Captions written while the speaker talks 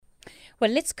Well,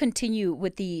 let's continue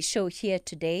with the show here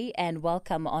today and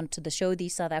welcome onto the show the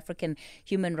South African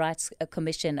Human Rights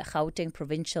Commission Gauteng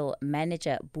Provincial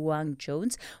Manager Buang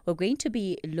Jones. We're going to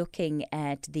be looking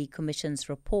at the Commission's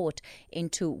report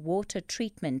into water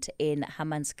treatment in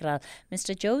Hammanskraal.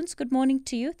 Mr. Jones, good morning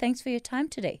to you. Thanks for your time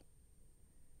today.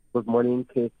 Good morning,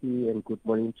 Casey, and good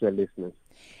morning to your listeners.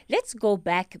 Let's go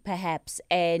back perhaps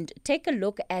and take a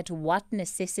look at what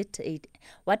necessitated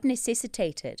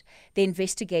the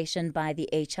investigation by the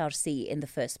SAHRC in the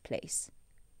first place.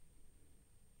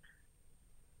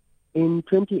 In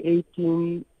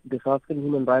 2018, the South African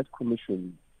Human Rights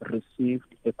Commission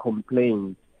received a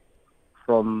complaint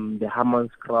from the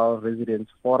Hammanskraal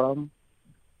Residents Forum.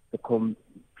 The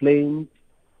complaint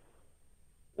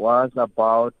was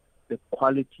about the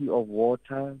quality of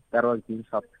water that was being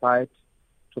supplied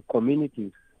to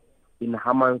communities in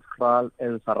Hammanskraal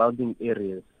and surrounding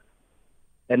areas.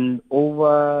 And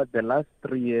over the last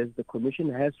 3 years, the Commission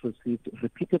has received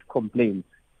repeated complaints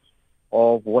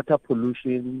of water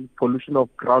pollution, pollution of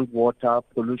groundwater,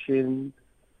 pollution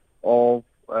of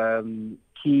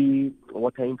key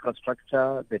water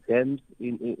infrastructure, the dams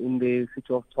in the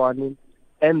City of Tshwane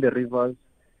and the rivers.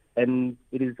 And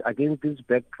it is against this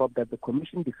backdrop that the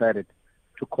Commission decided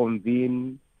to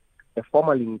convene a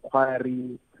formal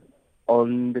inquiry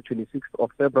on the 26th of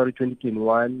February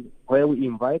 2021, where we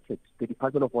invited the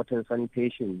Department of Water and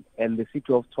Sanitation and the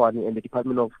City of Tshwane and the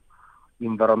Department of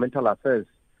Environmental Affairs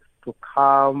to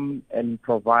come and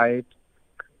provide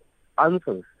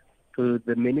answers to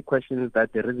the many questions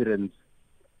that the residents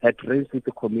had raised with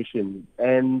the Commission.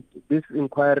 And this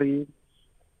inquiry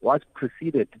was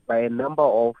preceded by a number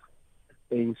of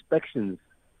inspections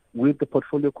with the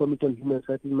Portfolio Committee on Human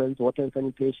Settlements, Water and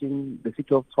Sanitation, the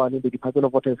City of Tshwane, the Department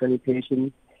of Water and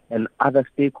Sanitation, and other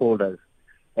stakeholders.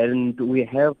 And we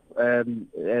have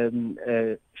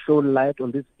shown light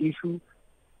on this issue,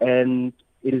 and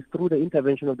it is through the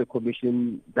intervention of the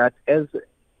Commission that, as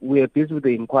we are busy with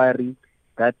the inquiry,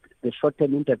 that the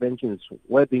short-term interventions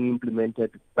were being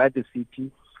implemented by the city.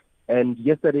 And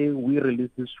yesterday we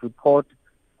released this report,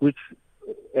 which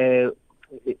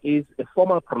is a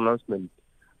formal pronouncement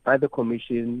by the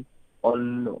Commission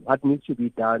on what needs to be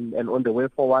done and on the way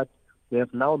forward. We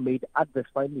have now made adverse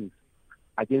findings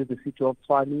against the City of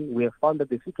Tshwane. We have found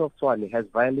that the City of Tshwane has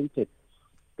violated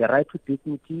the right to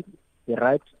dignity, the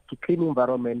right to clean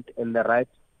environment, and the right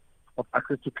of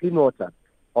access to clean water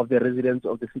of the residents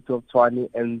of the City of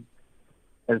Tshwane and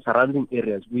surrounding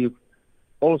areas. We've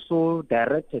also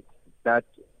directed that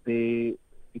the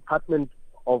Department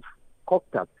of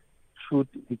Contact should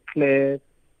declare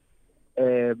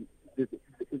the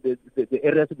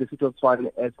areas of the City of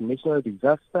Tshwane as national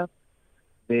disaster.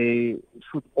 They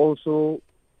should also,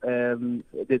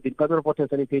 the Department of Water and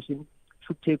Sanitation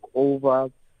should take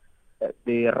over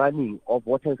the running of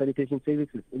water and sanitation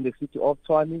services in the City of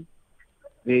Tshwane.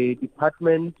 The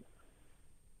department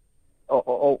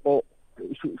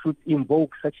should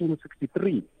invoke Section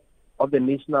 63 of the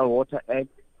National Water Act.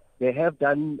 They have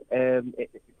done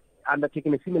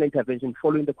undertaken a similar intervention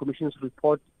following the Commission's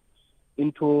report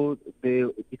into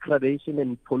the degradation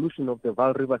and pollution of the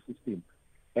Vaal River system.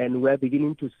 And we are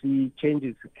beginning to see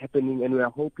changes happening, and we are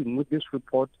hoping with this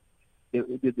report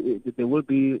there will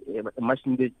be a much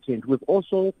needed change. We've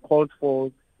also called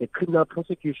for a criminal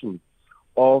prosecution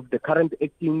of the current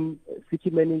acting city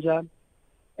manager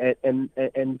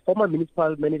and former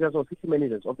municipal managers or city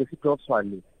managers of the City of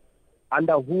Tshwane,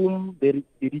 under whom the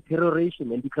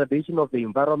deterioration and degradation of the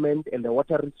environment and the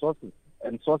water resources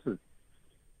and sources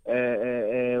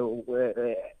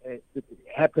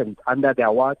happened under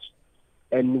their watch.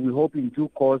 And we hope in due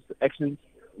course actions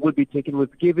will be taken.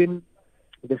 We've given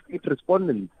the state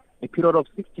respondents a period of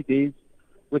 60 days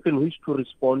within which to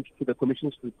respond to the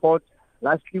Commission's report.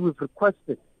 Lastly, we've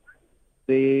requested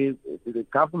the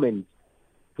government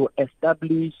to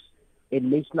establish a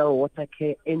national water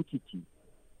care entity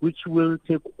which will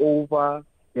take over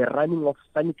the running of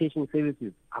sanitation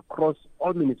services across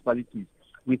all municipalities.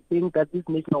 We think that this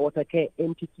national water care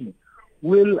entity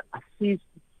will assist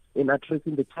in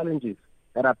addressing the challenges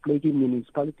that are plaguing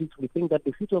municipalities. We think that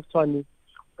the City of Tshwane,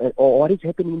 or what is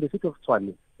happening in the City of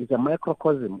Tshwane, is a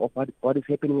microcosm of what is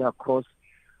happening across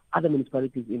other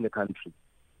municipalities in the country.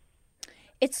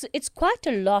 It's quite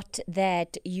a lot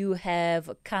that you have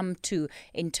come to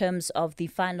in terms of the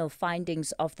final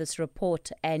findings of this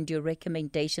report and your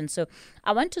recommendations. So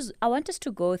I want us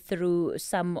to go through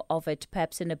some of it,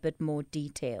 perhaps in a bit more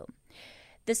detail.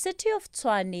 The City of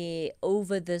Tshwane,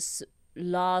 over this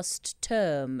last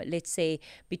term, let's say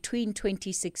between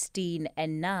 2016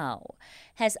 and now,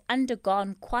 has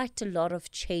undergone quite a lot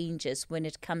of changes when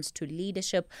it comes to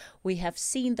leadership. We have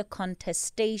seen the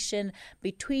contestation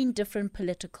between different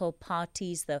political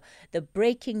parties, the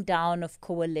breaking down of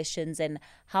coalitions, and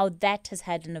how that has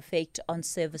had an effect on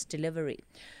service delivery.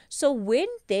 So when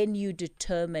then you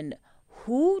determine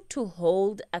who to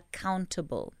hold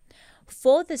accountable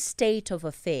for the state of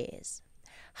affairs,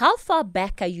 how far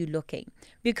back are you looking?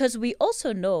 Because we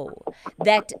also know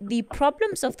that the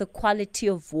problems of the quality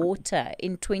of water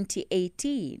in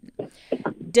 2018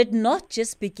 did not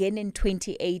just begin in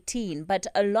 2018, but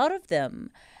a lot of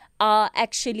them are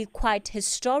actually quite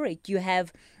historic. You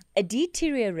have a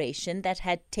deterioration that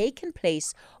had taken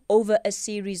place over a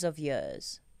series of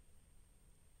years.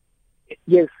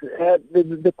 Yes,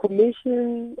 the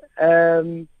Commission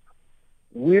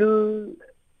will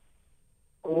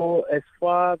go as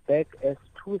far back as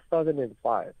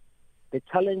 2005. The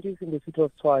challenges in the City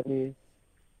of Tshwane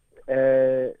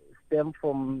stem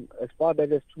from as far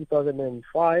back as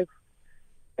 2005,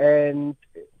 and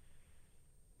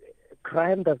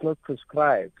crime does not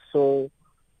prescribe. So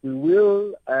we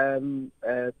will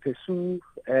pursue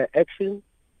action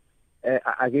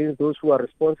against those who are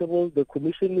responsible. The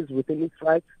Commission is within its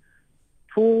rights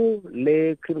to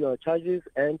lay criminal charges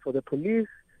and for the police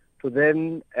to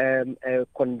then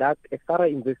conduct a thorough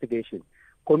investigation.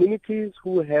 Communities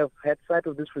who have had sight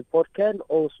of this report can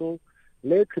also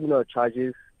lay criminal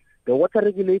charges. The water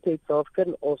regulator itself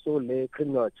can also lay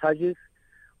criminal charges.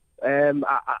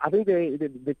 I think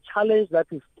the challenge that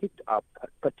is kicked up,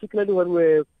 particularly when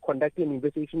we're conducting an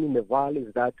investigation in the Vaal,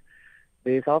 is that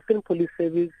the South African Police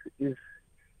Service is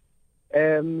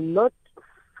not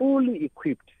fully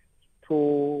equipped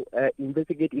to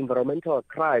investigate environmental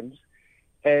crimes.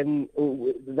 And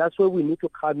that's where we need to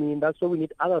come in. That's where we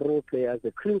need other role players,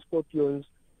 the Green Scorpions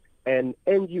and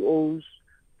NGOs,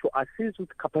 to assist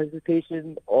with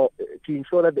capacitation or to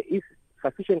ensure that there is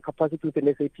sufficient capacity within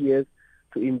SAPS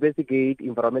to investigate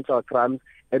environmental crimes.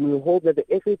 And we hope that the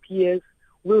SAPS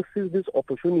will seize this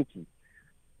opportunity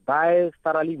by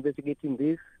thoroughly investigating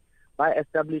this, by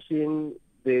establishing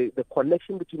the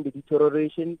connection between the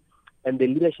deterioration and the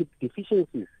leadership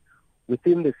deficiencies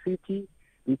within the city,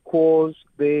 because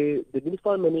the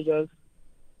municipal managers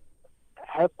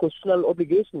have constitutional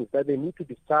obligations that they need to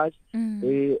discharge.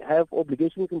 They have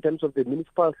obligations in terms of the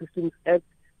Municipal Systems Act.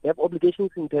 They have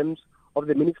obligations in terms of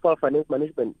the Municipal Finance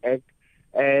Management Act.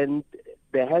 And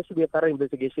there has to be a thorough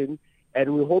investigation.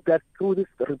 And we hope that through this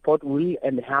report, we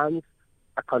enhance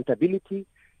accountability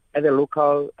at the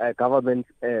local government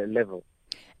level.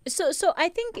 So I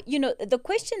think, the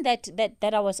question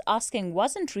that I was asking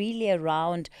wasn't really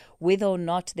around whether or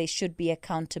not there should be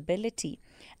accountability.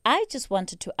 I just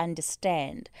wanted to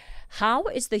understand, how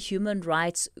is the Human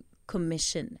Rights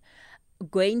Commission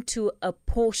going to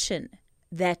apportion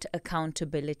that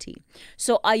accountability?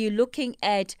 So are you looking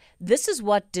at, this is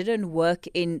what didn't work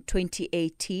in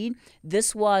 2018,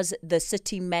 this was the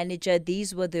city manager,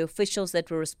 these were the officials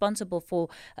that were responsible for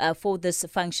this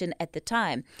function at the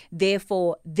time,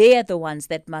 therefore they're the ones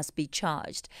that must be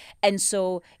charged? And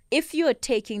so if you're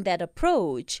taking that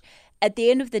approach, at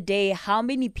the end of the day, how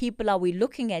many people are we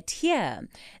looking at here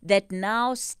that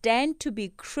now stand to be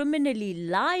criminally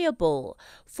liable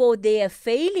for their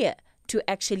failure to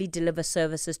actually deliver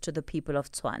services to the people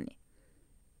of Tshwane?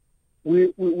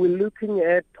 We're looking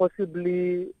at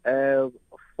possibly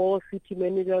 4 city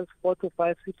managers, 4 to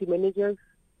 5 city managers,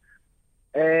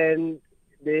 and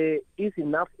there is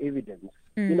enough evidence,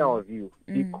 in our view,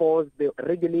 because the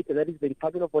regulator, that is the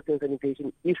Department of Water and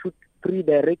Sanitation, issued 3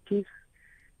 directives.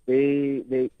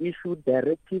 They issued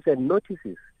directives and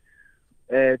notices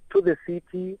to the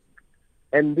city,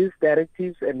 and these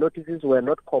directives and notices were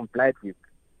not complied with.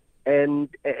 And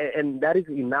that is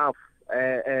enough.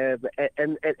 And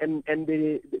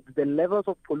the levels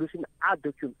of pollution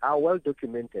are well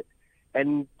documented,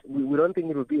 and we don't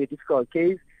think it will be a difficult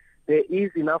case. There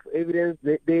is enough evidence.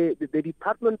 The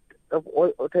Department of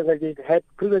Water had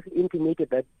previously intimated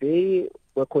that they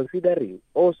were considering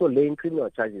also laying criminal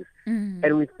charges,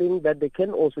 and we think that they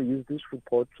can also use this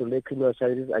report to lay criminal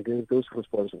charges against those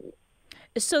responsible.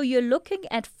 So you're looking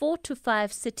at 4 to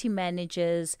 5 city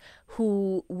managers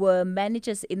who were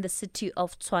managers in the city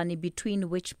of Tshwane between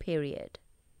which period?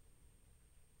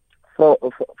 So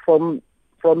from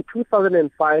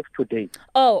 2005 to date.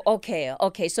 Oh,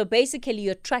 okay. So basically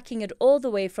you're tracking it all the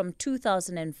way from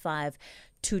 2005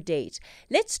 to date.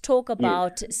 Let's talk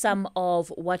about some of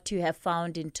what you have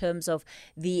found in terms of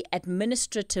the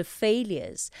administrative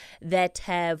failures that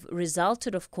have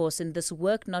resulted, of course, in this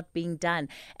work not being done.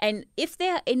 And if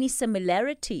there are any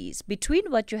similarities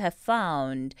between what you have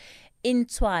found in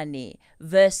Tshwane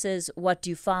versus what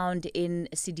you found in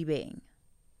Sidibeng.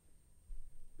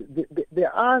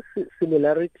 There are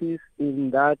similarities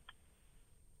in that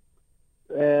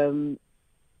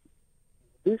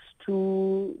these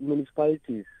two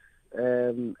municipalities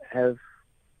have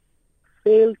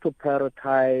failed to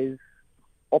prioritize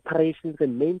operations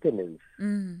and maintenance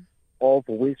of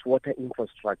wastewater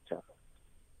infrastructure.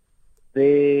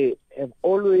 They have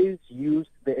always used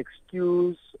the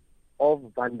excuse of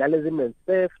vandalism and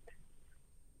theft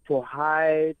to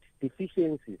hide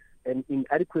deficiencies and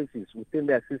inadequacies within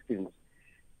their systems.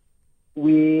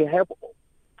 We have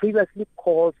previously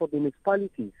called for the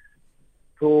municipalities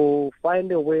to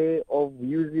find a way of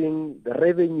using the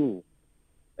revenue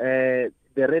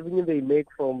they make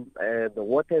from the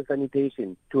water and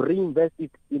sanitation to reinvest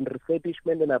it in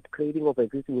refurbishment and upgrading of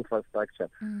existing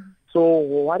infrastructure. So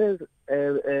what has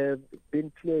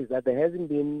been clear is that there hasn't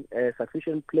been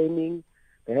sufficient planning,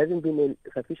 there hasn't been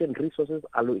sufficient resources,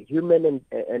 human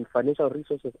and financial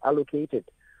resources allocated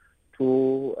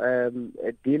to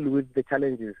deal with the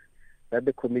challenges that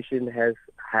the Commission has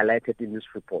highlighted in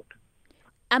this report.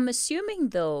 I'm assuming,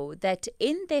 though, that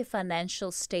in their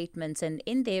financial statements and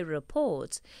in their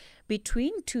reports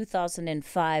between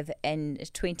 2005 and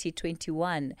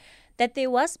 2021, that there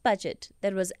was budget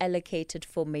that was allocated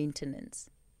for maintenance.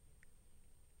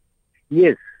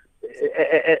 Yes,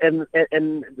 and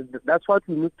that's what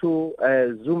we need to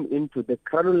zoom into, the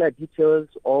granular details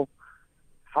of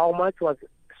how much was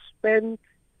spent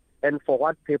and for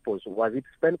what purpose. Was it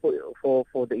spent for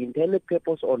the intended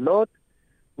purpose or not?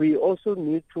 We also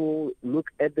need to look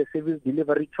at the service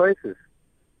delivery choices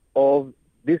of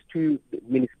these two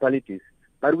municipalities.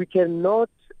 But we cannot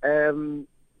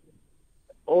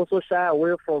also shy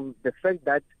away from the fact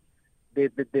that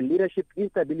the leadership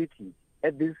instability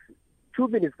at these two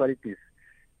municipalities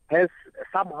has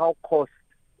somehow caused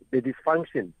the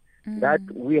dysfunction that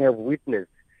we have witnessed,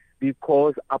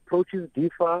 because approaches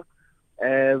differ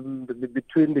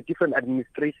between the different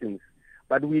administrations.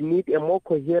 But we need a more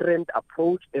coherent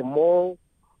approach, a more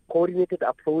coordinated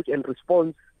approach and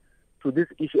response to this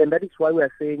issue. And that is why we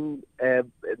are saying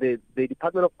the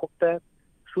Department of Culture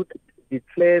should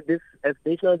declare this as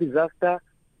national disaster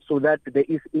so that there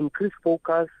is increased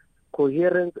focus,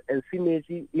 coherence, and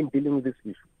synergy in dealing with this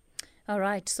issue. All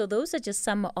right. So those are just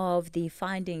some of the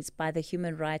findings by the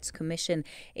Human Rights Commission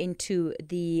into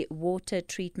the water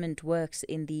treatment works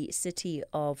in the city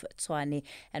of Tshwane.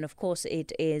 And of course,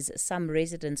 it is some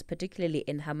residents, particularly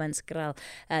in Hammanskraal,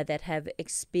 that have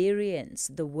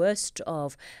experienced the worst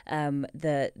of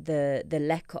the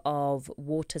lack of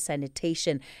water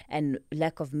sanitation and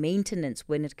lack of maintenance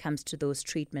when it comes to those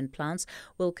treatment plants.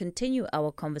 We'll continue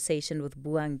our conversation with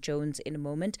Buang Jones in a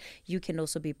moment. You can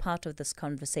also be part of this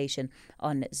conversation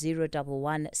on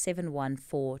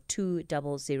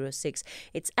 011-714-2006.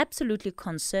 It's absolutely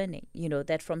concerning,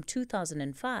 that from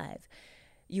 2005,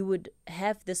 you would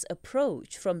have this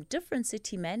approach from different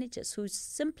city managers who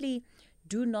simply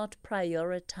do not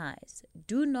prioritize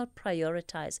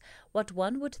what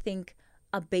one would think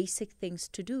are basic things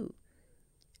to do,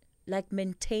 like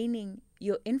maintaining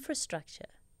your infrastructure.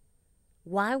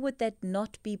 Why would that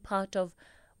not be part of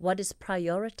what is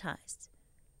prioritized?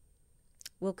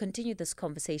 We'll continue this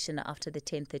conversation after the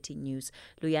 10:30 news.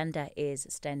 Luyanda is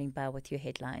standing by with your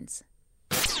headlines.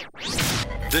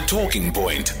 The Talking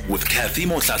Point with Kathy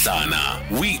Motlatlana.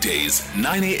 Weekdays,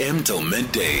 9 a.m. till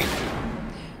midday.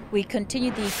 We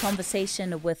continue the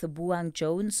conversation with Buang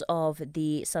Jones of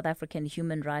the South African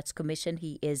Human Rights Commission.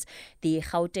 He is the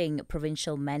Gauteng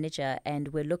Provincial Manager,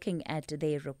 and we're looking at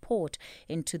their report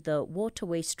into the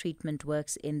waterwaste treatment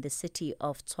works in the city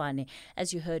of Tshwane.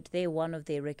 As you heard there, one of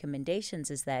their recommendations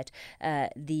is that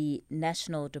the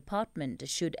national department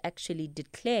should actually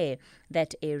declare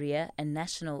that area a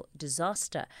national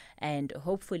disaster, and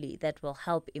hopefully that will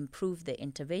help improve the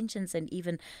interventions and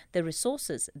even the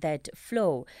resources that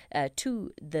flow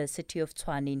to the city of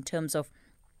Tshwane in terms of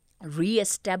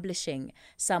re-establishing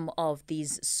some of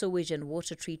these sewage and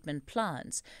water treatment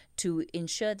plants to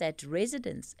ensure that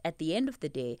residents at the end of the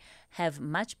day have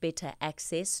much better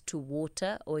access to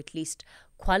water, or at least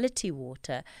quality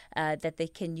water that they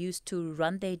can use to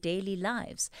run their daily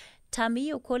lives. Tami,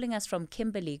 you're calling us from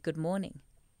Kimberley. Good morning.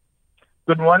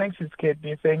 Good morning, Sis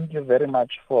Katie. Thank you very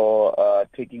much for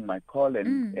taking my call,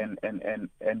 and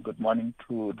good morning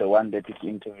to the one that is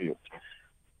interviewed.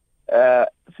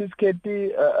 Sis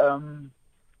Katie,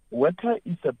 water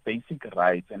is a basic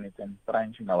right and it's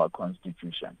entrenched in our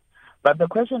constitution. But the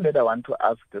question that I want to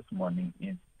ask this morning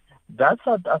is, does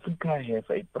South Africa have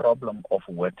a problem of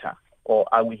water, or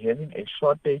are we having a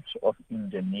shortage of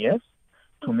engineers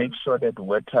to make sure that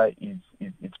water is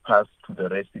passed to the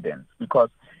residents? Because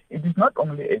it is not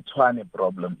only a Tshwane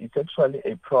problem, it's actually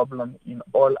a problem in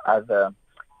all other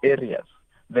areas,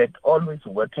 that always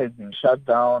water is being shut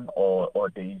down, or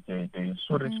there is a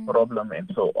sewage problem and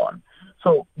so on.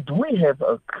 So do we have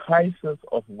a crisis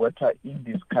of water in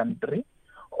this country,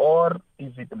 or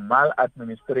is it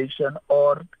maladministration,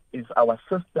 or is our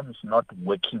systems not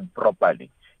working properly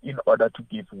in order to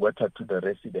give water to the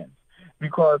residents?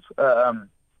 Because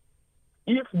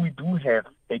if we do have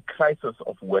a crisis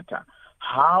of water,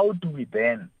 how do we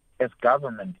then, as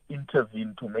government,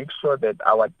 intervene to make sure that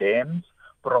our dams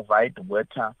provide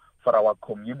water for our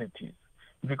communities?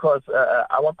 Because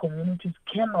our communities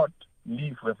cannot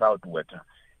live without water,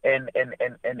 and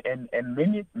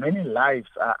many lives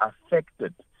are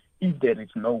affected if there is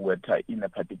no water in a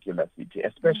particular city,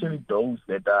 especially those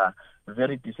that are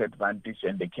very disadvantaged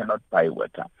and they cannot buy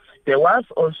water. There was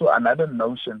also another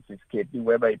notion, Sisketi,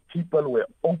 whereby people were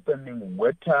opening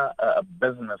water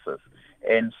businesses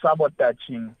and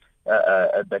sabotaging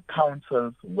the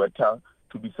council's water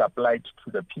to be supplied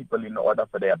to the people in order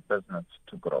for their business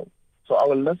to grow. So I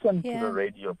will listen to the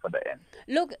radio for the end.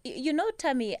 Look,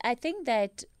 Tammy, I think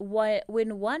that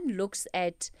when one looks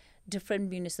at different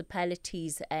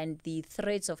municipalities and the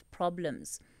threads of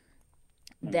problems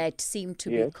that seem to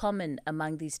be common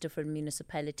among these different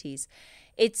municipalities,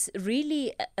 it's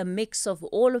really a mix of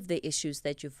all of the issues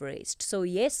that you've raised. So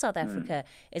yes, South Africa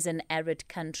is an arid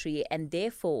country, and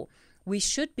therefore we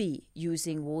should be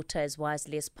using water as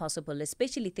wisely as possible,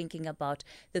 especially thinking about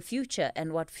the future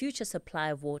and what future supply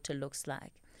of water looks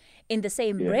like. In the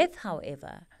same breath,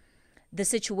 however, the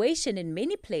situation in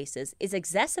many places is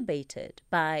exacerbated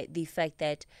by the fact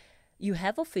that you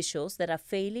have officials that are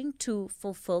failing to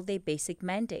fulfill their basic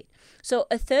mandate. So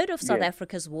a third of South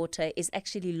Africa's water is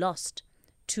actually lost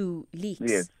to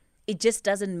leaks. It just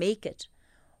doesn't make it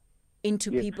into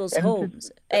people's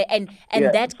homes. And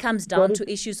that comes down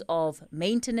to issues of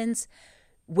maintenance.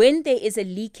 When there is a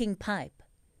leaking pipe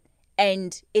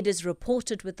and it is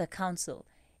reported with the council,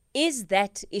 is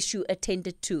that issue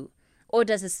attended to? Or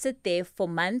does it sit there for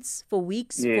months, for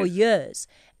weeks, for years?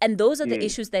 And those are the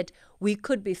issues that we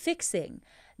could be fixing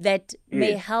that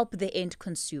may help the end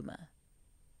consumer.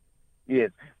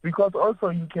 Yes, because also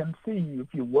you can see, if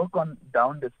you walk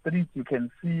down the streets, you can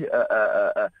see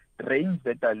drains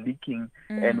that are leaking,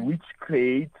 and which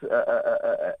creates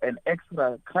an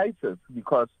extra crisis,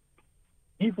 because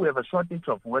if we have a shortage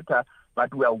of water,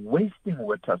 but we are wasting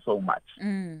water so much.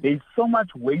 There is so much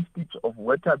wastage of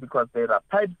water because there are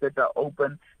pipes that are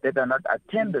open that are not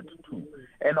attended to.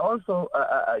 And also,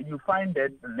 you find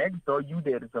that next door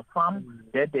there is a farm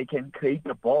that they can create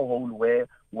a borehole where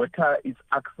water is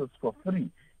accessed for free.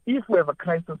 If we have a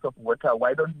crisis of water,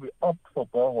 why don't we opt for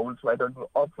boreholes? Why don't we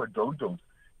opt for JOJOs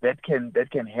that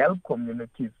can help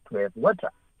communities to have water?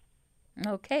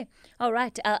 Okay. All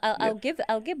right. I'll give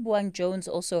Buang Jones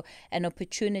also an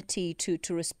opportunity to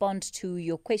respond to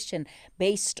your question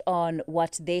based on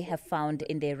what they have found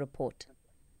in their report.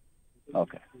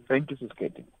 Okay. Thank you,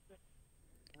 Sisketi.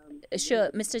 Sure.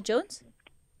 Mr. Jones?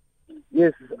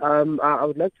 Yes. I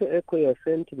would like to echo your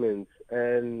sentiments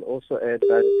and also add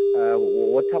that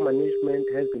water management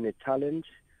has been a challenge.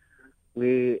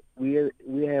 We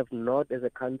have not, as a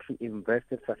country,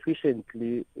 invested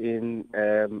sufficiently in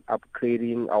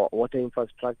upgrading our water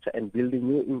infrastructure and building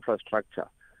new infrastructure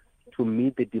to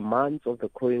meet the demands of the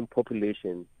growing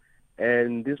population.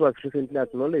 And this was recently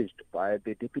acknowledged by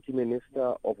the Deputy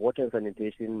Minister of Water and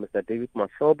Sanitation, Mr. David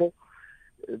Mahlobo.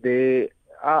 There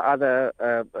are other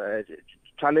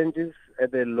challenges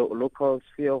at the local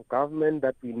sphere of government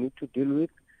that we need to deal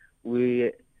with.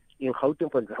 In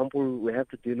Gauteng, for example, we have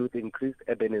to deal with increased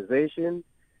urbanization,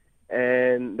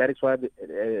 and that is why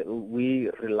we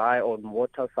rely on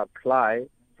water supply.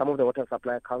 Some of the water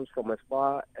supply comes from as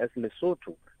far as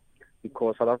Lesotho,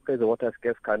 because South Africa is a water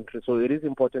scarce country. So it is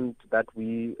important that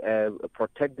we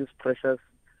protect this precious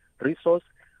resource.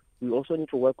 We also need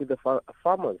to work with the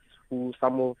farmers, who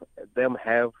some of them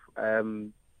have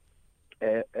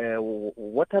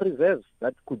water reserves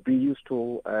that could be used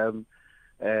to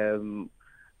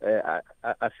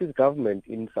assist government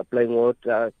in supplying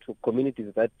water to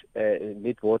communities that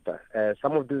need water.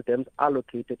 Some of these dams are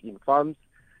located in farms,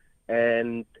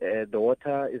 and the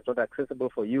water is not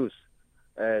accessible for use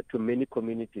to many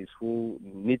communities who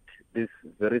need this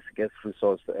very scarce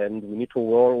resource. And we need to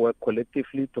all work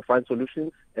collectively to find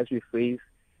solutions as we face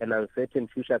an uncertain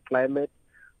future climate,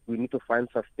 we need to find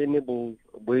sustainable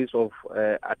ways of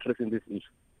addressing this issue.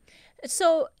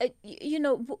 So,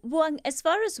 Buang, as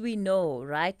far as we know,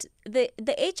 right, the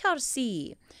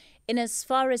HRC, in as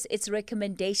far as its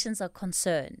recommendations are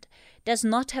concerned, does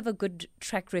not have a good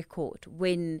track record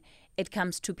when it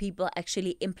comes to people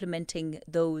actually implementing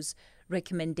those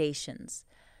recommendations.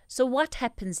 So what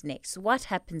happens next? What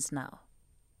happens now?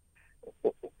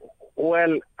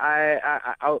 Well,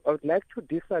 I would like to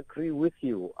disagree with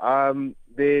you.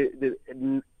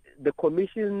 The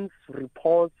Commission's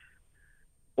reports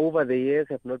over the years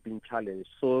have not been challenged.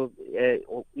 So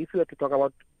if you are to talk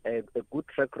about a good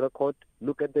track record,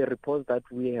 look at the reports that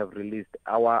we have released.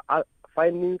 Our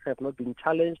findings have not been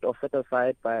challenged or set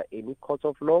aside by any court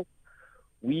of law.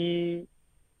 We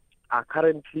are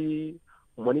currently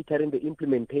monitoring the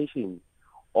implementation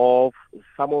of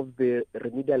some of the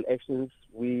remedial actions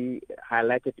we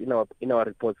highlighted in our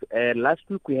reports. Last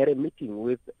week we had a meeting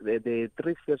with the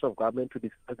three spheres of government to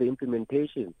discuss the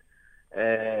implementation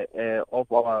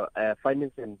of our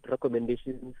findings and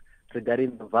recommendations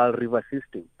regarding the Vaal River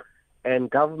system. And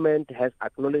government has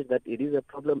acknowledged that it is a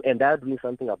problem and they are doing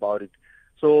something about it.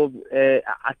 So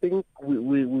I think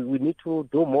we need to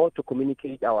do more to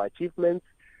communicate our achievements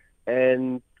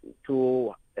and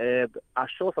to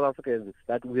assure South Africans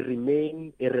that we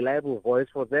remain a reliable voice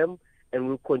for them, and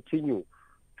will continue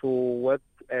to work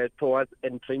towards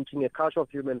entrenching a culture of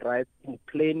human rights in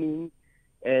planning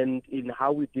and in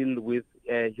how we deal with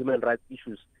human rights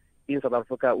issues in South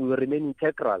Africa. We will remain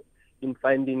integral in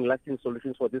finding lasting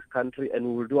solutions for this country, and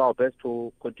we will do our best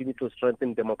to continue to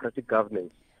strengthen democratic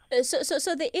governance.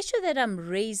 So the issue that I'm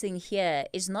raising here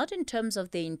is not in terms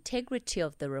of the integrity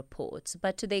of the reports,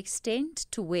 but to the extent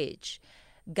to which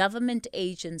government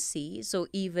agencies or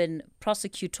even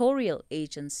prosecutorial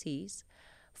agencies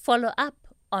follow up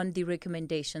on the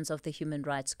recommendations of the Human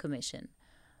Rights Commission.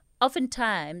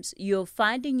 Oftentimes, you're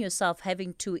finding yourself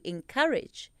having to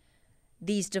encourage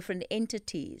these different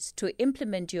entities to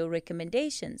implement your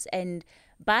recommendations. And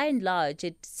by and large,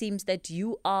 it seems that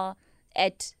you are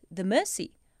at the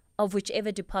mercy of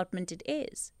whichever department it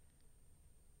is.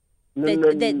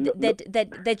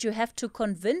 That you have to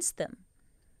convince them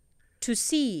to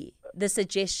see the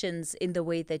suggestions in the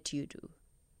way that you do.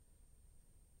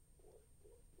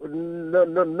 No,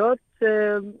 not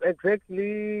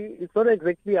exactly. It's not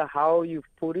exactly how you've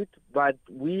put it, but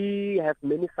we have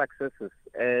many successes,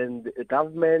 and the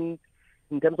government,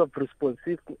 in terms of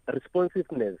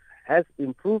responsiveness, has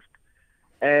improved,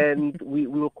 and we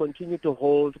will continue to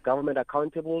hold government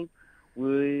accountable.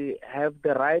 We have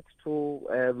the right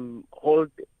to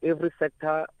hold every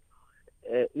sector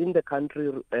in the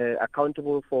country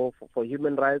accountable for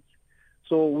human rights.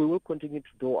 So we will continue to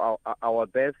do our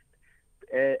best.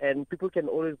 And people can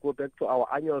always go back to our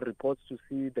annual reports to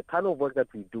see the kind of work that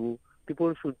we do.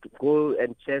 People should go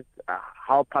and check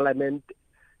how Parliament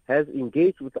has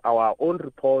engaged with our own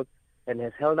reports and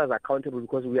has held us accountable,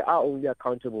 because we are only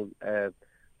accountable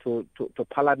to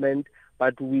Parliament.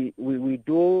 But we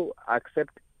do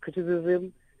accept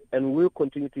criticism, and we'll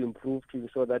continue to improve to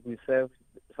ensure that we serve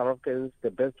South Africans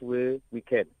the best way we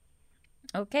can.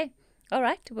 Okay. All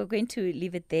right, we're going to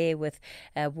leave it there with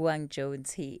Buang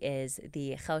Jones. He is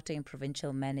the Gauteng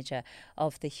Provincial Manager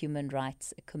of the Human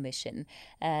Rights Commission.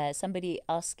 Somebody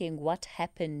asking what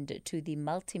happened to the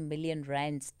multi-million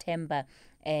rands Temba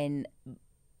and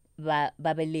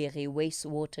Babeleri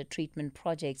wastewater treatment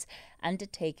projects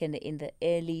undertaken in the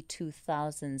early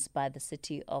 2000s by the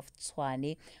City of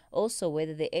Tshwane. Also,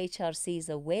 whether the HRC is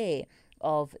aware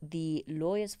of the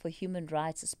Lawyers for Human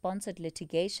Rights sponsored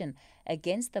litigation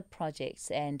against the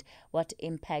projects and what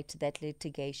impact that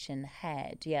litigation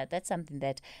had. Yeah, that's something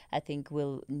that I think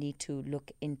we'll need to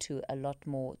look into a lot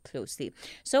more closely.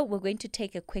 So we're going to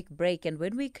take a quick break, and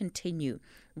when we continue,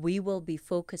 we will be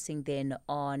focusing then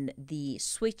on the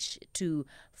switch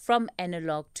from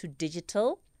analog to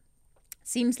digital.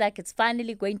 Seems like it's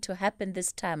finally going to happen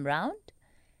this time round.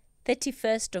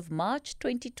 31st of March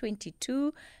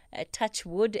 2022, touch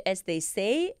wood, as they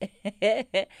say,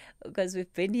 because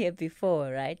we've been here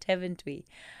before, right? Haven't we?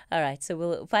 All right, so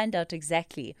we'll find out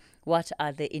exactly what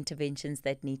are the interventions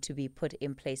that need to be put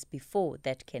in place before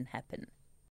that can happen.